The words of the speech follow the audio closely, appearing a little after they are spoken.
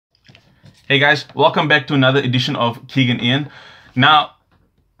Hey guys, welcome back to another edition of Keegan Ian. Now,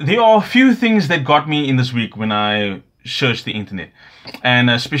 there are a few things that got me in this week when I searched the internet, and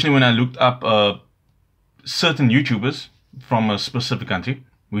especially when I looked up certain YouTubers from a specific country,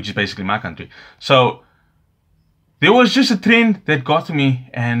 which is basically my country. So there was just a trend that got to me,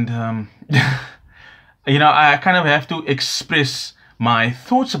 and you know, I kind of have to express my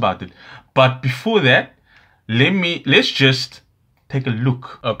thoughts about it. But before that, let's just take a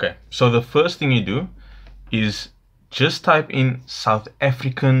look. Okay, so the first thing you do is just type in South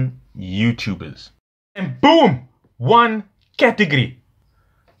African YouTubers, and boom, one category: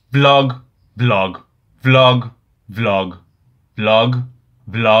 vlog, vlog, vlog, vlog, vlog,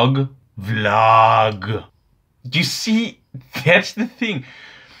 vlog, vlog. You see, that's the thing.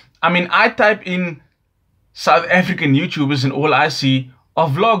 I mean, I type in South African YouTubers and all I see are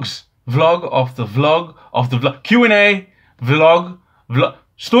vlogs. Vlog of the vlog of the vlog. Q&A, vlog, vlog,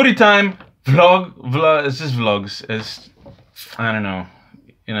 story time, vlog, vlog. It's just vlogs. It's, I don't know.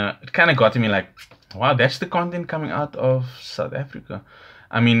 You know, it kind of got to me like, wow, that's the content coming out of South Africa.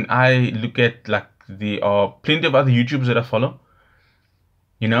 I mean, I look at, like, there are plenty of other YouTubers that I follow,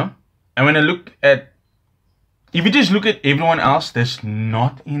 you know? And when I look at, if you just look at everyone else that's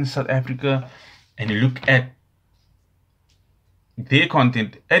not in South Africa and you look at their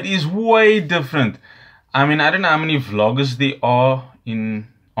content, it is way different. I mean, I don't know how many vloggers there are on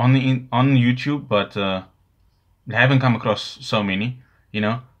YouTube, but I haven't come across so many, you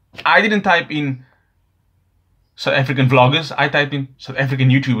know. I didn't type in South African vloggers, I typed in South African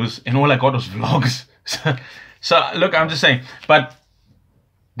YouTubers, and all I got was vlogs. So look, I'm just saying, but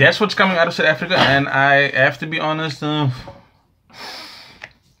that's what's coming out of South Africa, and I have to be honest, I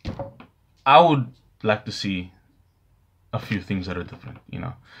would like to see a few things that are different, you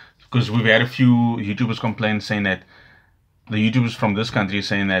know, because we've had a few YouTubers complain, saying that the YouTubers from this country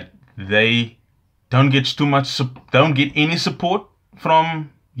saying that they don't get any support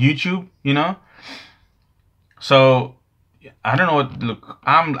from YouTube, you know. So I don't know what. Look,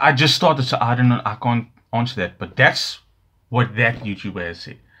 I just started, so I don't know. I can't answer that, but that's what that YouTuber has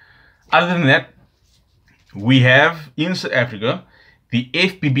said. Other than that, we have in South Africa the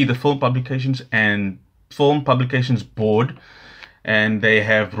FPB, the Film Publications Board, and they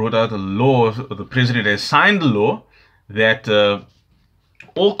have brought out a law. The president has signed the law that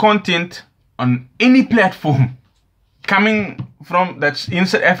all content on any platform coming from that's in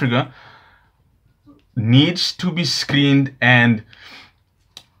South Africa needs to be screened, and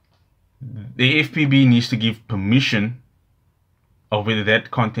the FPB needs to give permission of whether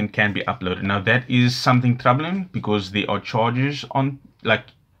that content can be uploaded. Now that is something troubling, because there are charges on, like,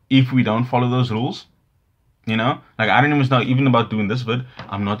 if we don't follow those rules, you know. Like, I don't even know even about doing this vid.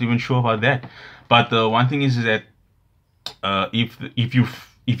 I'm not even sure about that. But the one thing is that if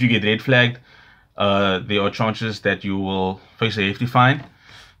you get red flagged, there are chances that you will face a hefty fine,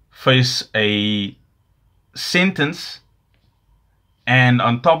 face a sentence, and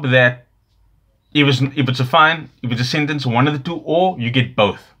on top of that, if it's a fine, if it's a sentence, one of the two, or you get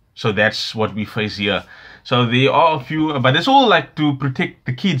both. So that's what we face here. So there are a few, but it's all like to protect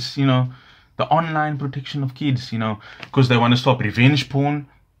the kids, you know, the online protection of kids, you know, because they want to stop revenge porn.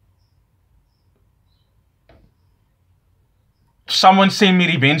 Someone send me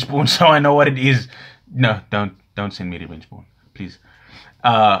revenge porn so I know what it is. No, don't send me revenge porn, please.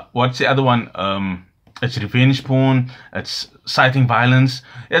 What's the other one? It's revenge porn, it's citing violence.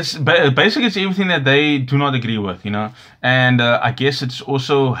 It's basically, it's everything that they do not agree with, you know. And I guess it's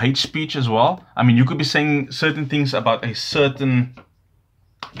also hate speech as well. I mean, you could be saying certain things about a certain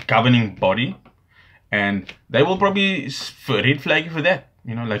governing body, and they will probably red flag you for that,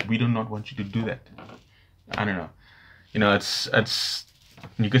 you know, like, we do not want you to do that. I don't know, you know, it's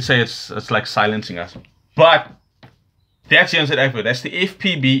you could say it's like silencing us. But that's here in South Africa. That's the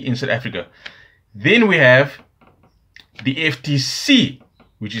FPB in South Africa. Then we have the FTC,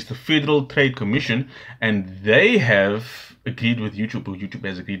 which is the Federal Trade Commission, and they have agreed with YouTube, or YouTube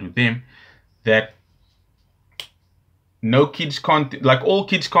has agreed with them, that no kids content, like all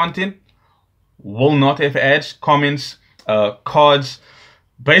kids content, will not have ads, comments, cards.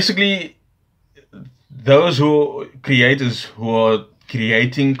 Basically, those creators who are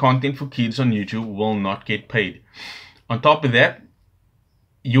creating content for kids on YouTube will not get paid. On top of that,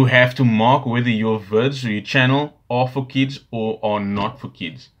 you have to mark whether your vids or your channel are for kids or are not for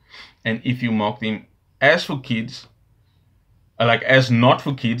kids. And if you mark them as for kids, like as not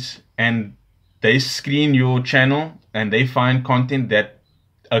for kids, and they screen your channel and they find content that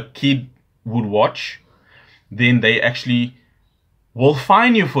a kid would watch, then they actually will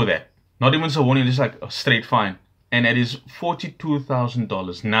fine you for that. Not even so warning, just like a straight fine. And it is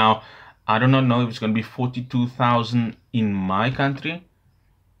 $42,000. Now, I do not know if it's going to be 42,000 in my country,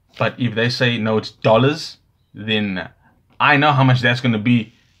 but if they say no, it's dollars, then I know how much that's going to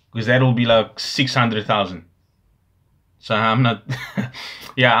be, because that will be like 600,000. So I'm not,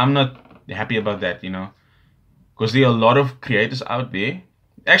 yeah, I'm not happy about that, you know, because there are a lot of creators out there.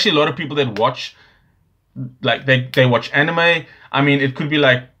 Actually, a lot of people that watch, like they watch anime. I mean, it could be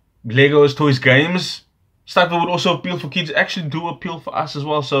like Legos, toys, games, stuff that would also appeal for kids. Actually, do appeal for us as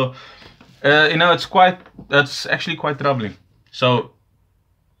well. So, you know, that's actually quite troubling. So,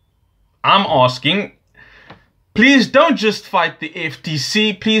 I'm asking, please don't just fight the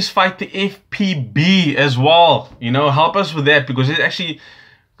FTC. Please fight the FPB as well. You know, help us with that, because it actually,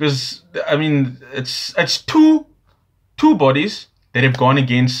 because I mean, it's two bodies that have gone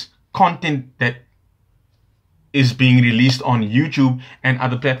against content that is being released on YouTube and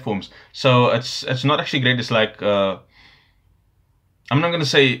other platforms. So it's not actually great. It's like I'm not gonna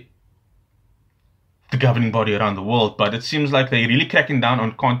say the governing body around the world, but it seems like they're really cracking down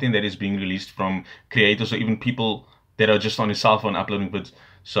on content that is being released from creators or even people that are just on a cell phone uploading vids.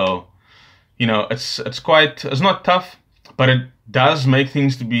 So, you know, it's not tough, but it does make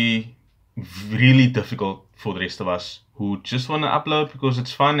things to be really difficult for the rest of us who just want to upload because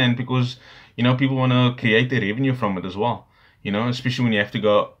it's fun and because, you know, people want to create a revenue from it as well. You know, especially when you have to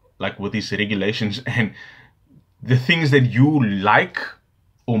go like with these regulations and the things that you like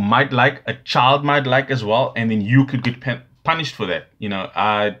or might like, a child might like as well, and then you could get punished for that. You know,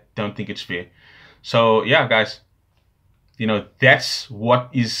 I don't think it's fair. So yeah, guys, you know, that's what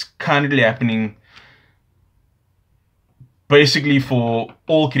is currently happening basically for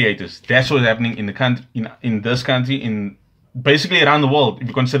all creators. That's what's happening in the country, in this country, in basically around the world. If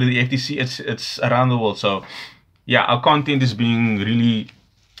you consider the FTC, it's around the world. So yeah, our content is being really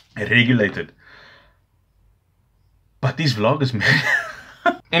regulated. But these vloggers, man.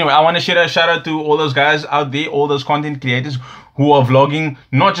 Anyway, I want to share a shout out to all those guys out there, all those content creators who are vlogging,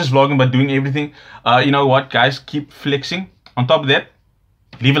 not just vlogging, but doing everything. You know what, guys, keep flexing. On top of that,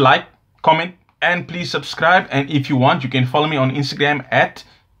 leave a like, comment, and please subscribe. And if you want, you can follow me on Instagram at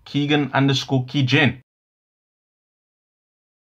Keegan_Keygen.